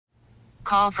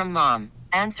Call from mom.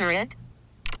 Answer it.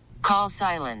 Call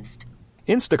silenced.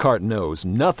 Instacart knows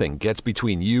nothing gets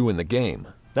between you and the game.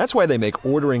 That's why they make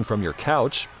ordering from your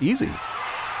couch easy.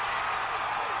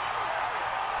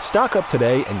 Stock up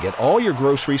today and get all your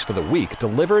groceries for the week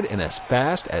delivered in as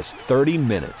fast as 30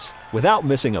 minutes without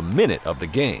missing a minute of the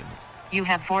game. You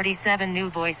have 47 new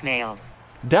voicemails.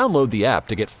 Download the app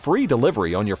to get free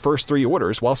delivery on your first 3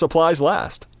 orders while supplies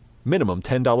last. Minimum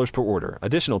 $10 per order.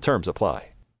 Additional terms apply.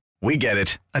 We get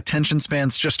it. Attention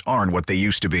spans just aren't what they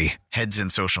used to be. Heads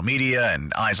in social media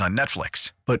and eyes on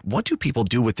Netflix. But what do people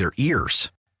do with their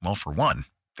ears? Well, for one,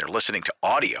 they're listening to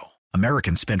audio.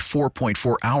 Americans spend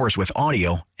 4.4 hours with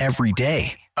audio every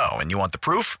day. Oh, and you want the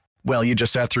proof? Well, you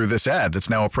just sat through this ad that's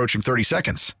now approaching 30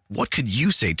 seconds. What could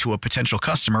you say to a potential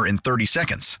customer in 30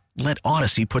 seconds? Let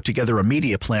Odyssey put together a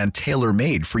media plan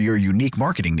tailor-made for your unique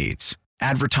marketing needs.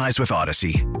 Advertise with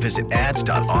Odyssey. Visit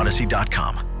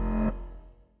ads.odyssey.com.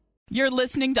 You're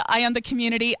listening to Eye on the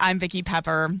Community. I'm Vicki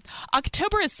Pepper.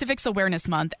 October is Civics Awareness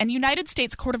Month, and United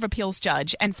States Court of Appeals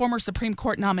judge and former Supreme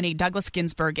Court nominee Douglas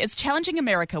Ginsburg is challenging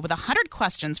America with 100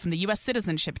 questions from the U.S.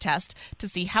 citizenship test to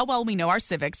see how well we know our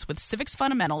civics with Civics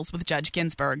Fundamentals with Judge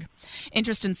Ginsburg.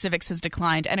 Interest in civics has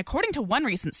declined, and according to one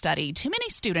recent study, too many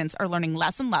students are learning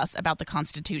less and less about the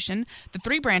Constitution, the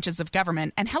 3 branches of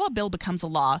government, and how a bill becomes a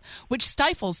law, which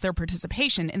stifles their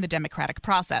participation in the democratic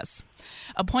process.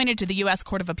 Appointed to the U.S.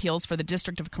 Court of Appeals for the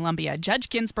District of Columbia, Judge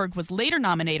Ginsburg was later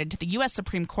nominated to the U.S.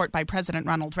 Supreme Court by President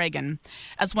Ronald Reagan.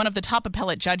 As one of the top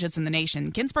appellate judges in the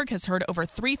nation, Ginsburg has heard over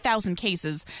 3,000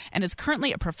 cases and is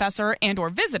currently a professor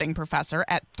and/or visiting professor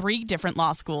at 3 different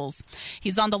law schools.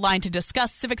 He's on the line to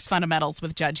discuss civics fundamentals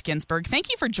with Judge Ginsburg.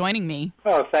 Thank you for joining me.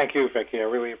 Oh, thank you, Vicki. I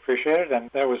really appreciate it. And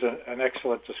that was an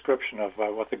excellent description of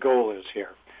what the goal is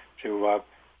here, to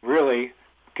really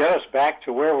get us back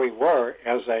to where we were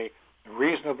as a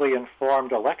reasonably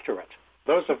informed electorate.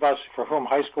 Those of us for whom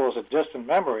high school is a distant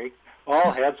memory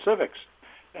all had civics,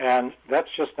 and that's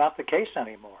just not the case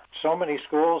anymore. So many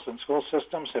schools and school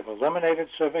systems have eliminated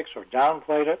civics or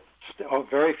downplayed it.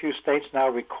 Very few states now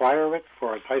require it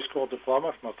for a high school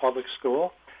diploma from a public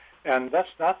school, and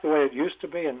that's not the way it used to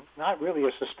be and not really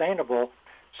a sustainable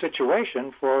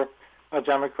situation for a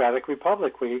democratic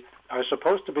republic. We are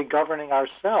supposed to be governing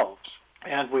ourselves,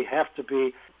 and we have to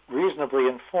be reasonably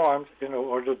informed in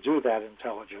order to do that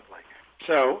intelligently.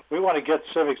 So we want to get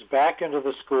civics back into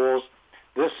the schools.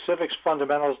 This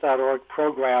civicsfundamentals.org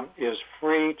program is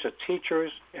free to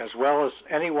teachers as well as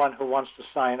anyone who wants to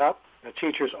sign up. The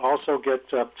teachers also get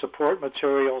support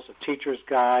materials, a teacher's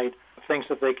guide, things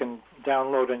that they can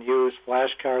download and use,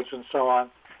 flashcards and so on.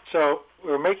 So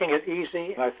we're making it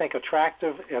easy and I think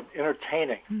attractive and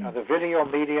entertaining. Now, the video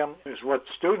medium is what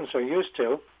students are used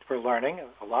to for learning,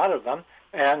 a lot of them,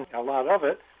 and a lot of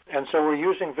it. And so we're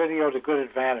using video to good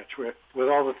advantage with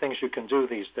all the things you can do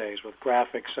these days with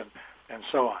graphics and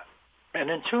so on. And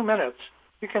in 2 minutes,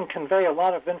 you can convey a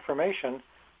lot of information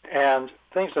and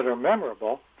things that are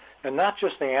memorable and not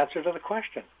just the answer to the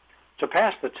question. To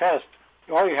pass the test,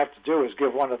 all you have to do is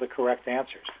give one of the correct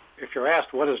answers. If you're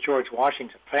asked, what is George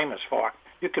Washington famous for,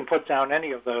 you can put down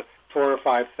any of the 4 or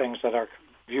 5 things that are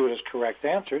viewed as correct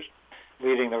answers: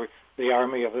 leading the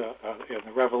army of the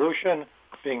Revolution,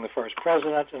 being the first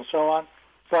president, and so on.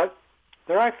 But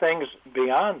there are things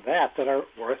beyond that that are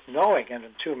worth knowing, and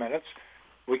in 2 minutes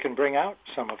we can bring out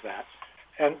some of that.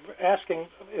 And asking,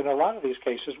 in a lot of these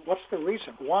cases, what's the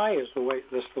reason? Why is the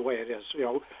way it is? You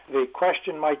know, the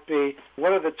question might be,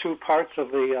 what are the 2 parts of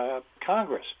the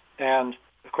Congress? And,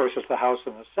 of course, it's the House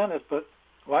and the Senate, but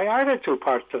why are there 2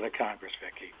 parts to the Congress,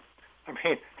 Vicki? I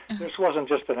mean, this wasn't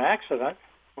just an accident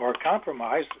or a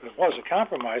compromise. It was a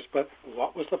compromise, but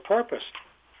what was the purpose?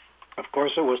 Of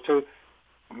course, it was to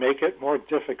make it more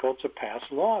difficult to pass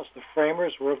laws. The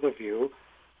framers were of the view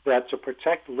that to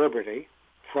protect liberty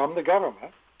from the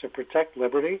government, to protect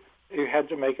liberty, you had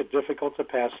to make it difficult to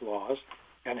pass laws,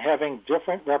 and having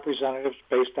different representatives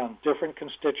based on different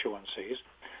constituencies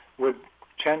would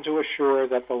tend to assure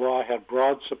that the law had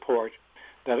broad support,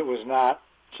 that it was not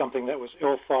something that was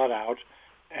ill thought out,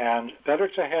 and better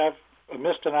to have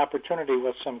missed an opportunity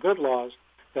with some good laws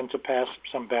than to pass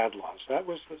some bad laws. That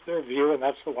was their view, and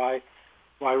that's why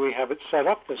we have it set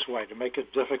up this way, to make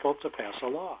it difficult to pass a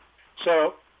law.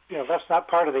 So, you know, that's not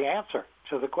part of the answer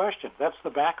to the question. That's the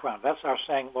background. That's our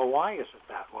saying, well, why is it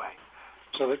that way?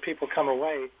 So that people come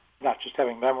away not just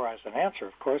having memorized an answer,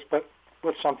 of course, but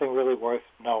with something really worth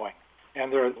knowing.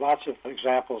 And there are lots of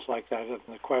examples like that in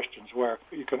the questions where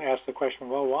you can ask the question,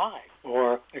 well, why?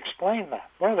 Or explain that.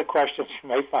 One of the questions you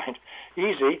may find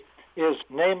easy is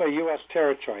name a U.S.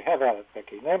 territory. Have at it,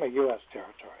 Vicki. Name a U.S.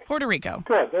 territory. Puerto Rico.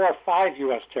 Good. There are 5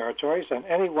 U.S. territories, and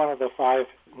any one of the 5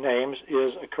 names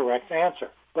is a correct answer.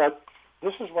 But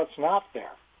this is what's not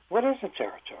there. What is a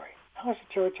territory? How is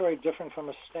a territory different from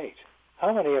a state?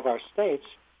 How many of our states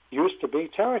used to be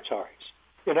territories?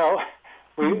 You know,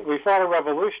 we fought a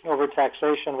revolution over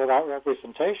taxation without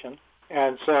representation,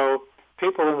 and so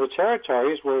people in the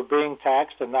territories were being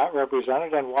taxed and not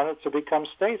represented and wanted to become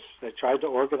states. They tried to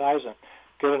organize and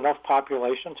get enough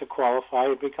population to qualify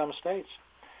to become states.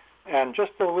 And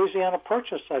just the Louisiana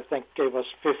Purchase, I think, gave us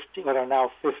 50, that are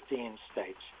now 15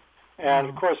 states. And,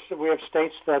 of course, we have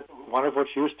states that, one of which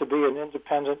used to be an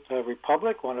independent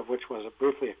republic, one of which was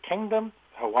briefly a kingdom.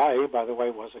 Hawaii, by the way,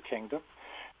 was a kingdom.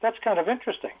 That's kind of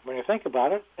interesting when you think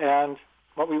about it. And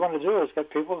what we want to do is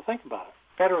get people to think about it.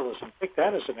 Federalism, take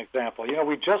that as an example. You know,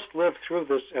 we just lived through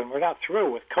this, and we're not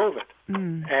through with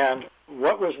COVID. And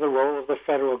what was the role of the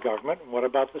federal government, and what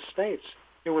about the states?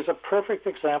 It was a perfect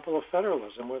example of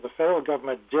federalism, where the federal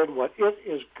government did what it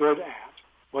is good at,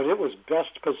 what it was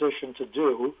best positioned to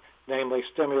do, namely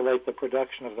stimulate the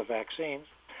production of the vaccines,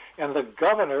 and the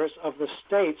governors of the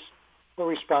states were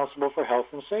responsible for health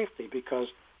and safety, because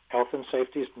health and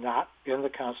safety is not in the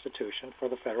Constitution for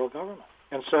the federal government.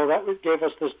 And so that gave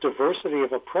us this diversity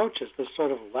of approaches, this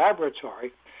sort of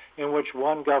laboratory in which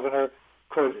one governor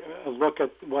could look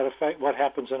at what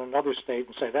happens in another state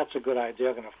and say, that's a good idea,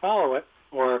 I'm going to follow it,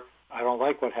 or I don't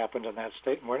like what happened in that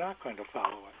state and we're not going to follow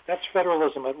it. That's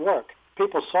federalism at work.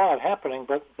 People saw it happening,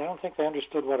 but I don't think they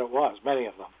understood what it was, many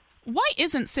of them. Why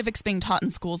isn't civics being taught in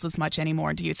schools as much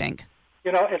anymore, do you think?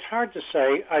 You know, it's hard to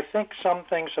say. I think some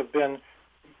things have been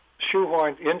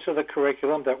shoehorned into the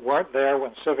curriculum that weren't there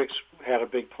when civics had a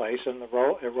big place in the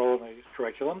role in the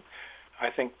curriculum. I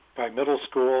think by middle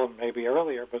school and maybe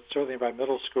earlier, but certainly by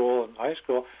middle school and high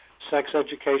school, sex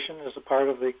education is a part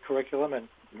of the curriculum in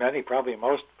many, probably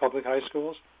most public high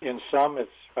schools. In some, it's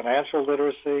financial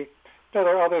literacy. There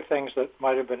are other things that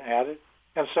might have been added,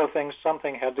 and so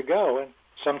something had to go, and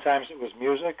sometimes it was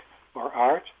music or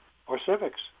art or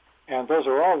civics, and those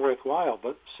are all worthwhile,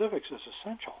 but civics is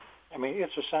essential. I mean,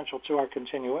 it's essential to our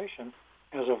continuation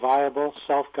as a viable,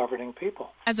 self-governing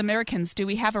people. As Americans, do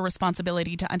we have a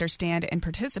responsibility to understand and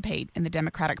participate in the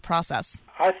democratic process?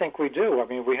 I think we do. I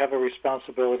mean, we have a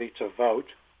responsibility to vote,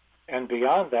 and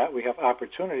beyond that, we have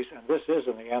opportunities, and this is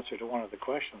in the answer to one of the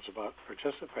questions about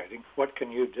participating. What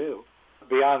can you do?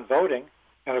 Beyond voting,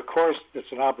 and of course,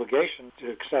 it's an obligation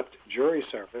to accept jury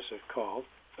service if called.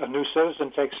 A new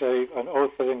citizen takes an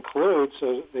oath that includes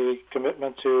the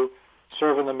commitment to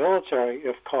serve in the military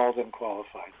if called and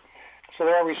qualified. So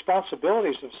there are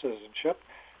responsibilities of citizenship,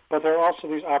 but there are also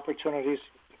these opportunities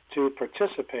to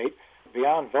participate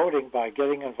beyond voting by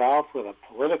getting involved with a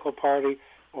political party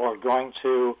or going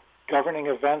to governing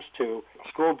events, to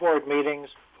school board meetings,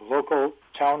 local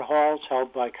town halls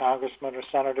held by congressmen or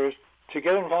senators, to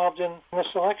get involved in the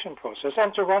selection process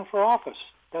and to run for office.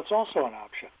 That's also an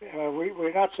option.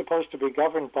 We're not supposed to be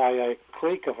governed by a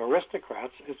clique of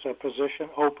aristocrats. It's a position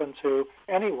open to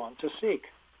anyone to seek.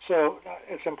 So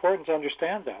it's important to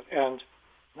understand that, and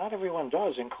not everyone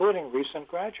does, including recent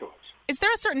graduates. Is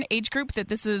there a certain age group that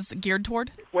this is geared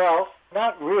toward? Well,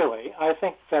 not really. I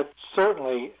think that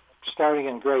certainly starting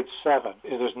in grade 7,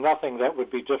 there's nothing that would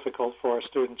be difficult for a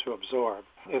student to absorb.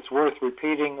 It's worth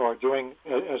repeating or doing,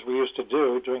 as we used to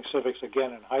do, doing civics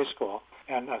again in high school.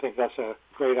 And I think that's a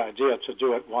great idea to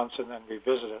do it once and then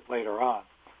revisit it later on.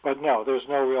 But no, there's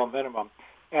no real minimum.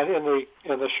 And in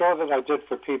the show that I did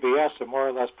for PBS, A More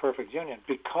or Less Perfect Union,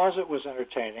 because it was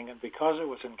entertaining and because it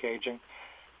was engaging,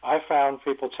 I found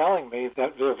people telling me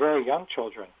that their very young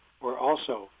children were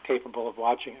also capable of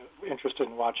watching it, interested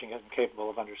in watching it, and capable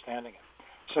of understanding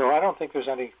it. So I don't think there's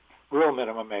any real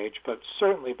minimum age, but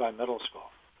certainly by middle school.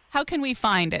 How can we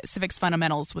find Civics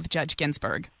Fundamentals with Judge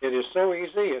Ginsburg? It is so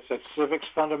easy. It's at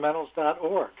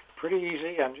civicsfundamentals.org. Pretty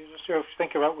easy, and you just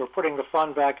think about, we're putting the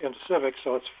fun back into civics,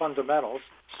 so it's fundamentals,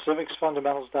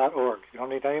 civicsfundamentals.org. You don't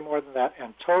need any more than that,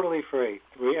 and totally free.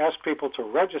 We ask people to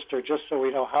register just so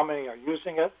we know how many are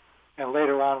using it, and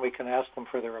later on we can ask them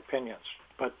for their opinions.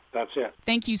 But that's it.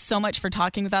 Thank you so much for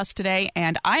talking with us today,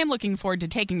 and I am looking forward to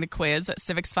taking the quiz,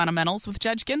 Civics Fundamentals with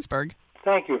Judge Ginsburg.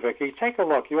 Thank you, Vicki. Take a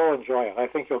look. You'll enjoy it. I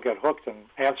think you'll get hooked and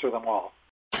answer them all.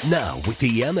 Now, with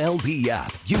the MLB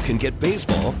app, you can get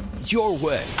baseball your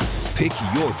way. Pick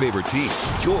your favorite team,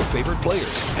 your favorite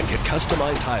players, and get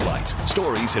customized highlights,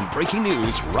 stories, and breaking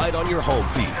news right on your home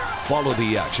feed. Follow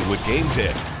the action with Game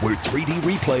 10, where 3D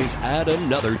replays add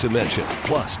another dimension.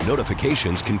 Plus,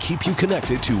 notifications can keep you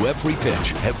connected to every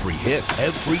pitch, every hit,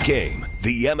 every game.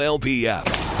 The MLB app.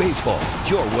 baseball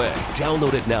your way.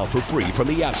 Download it now for free from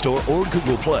the App Store or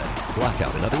Google Play.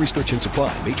 Blackout and other restrictions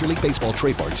apply. Major League Baseball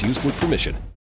trademarks used with permission.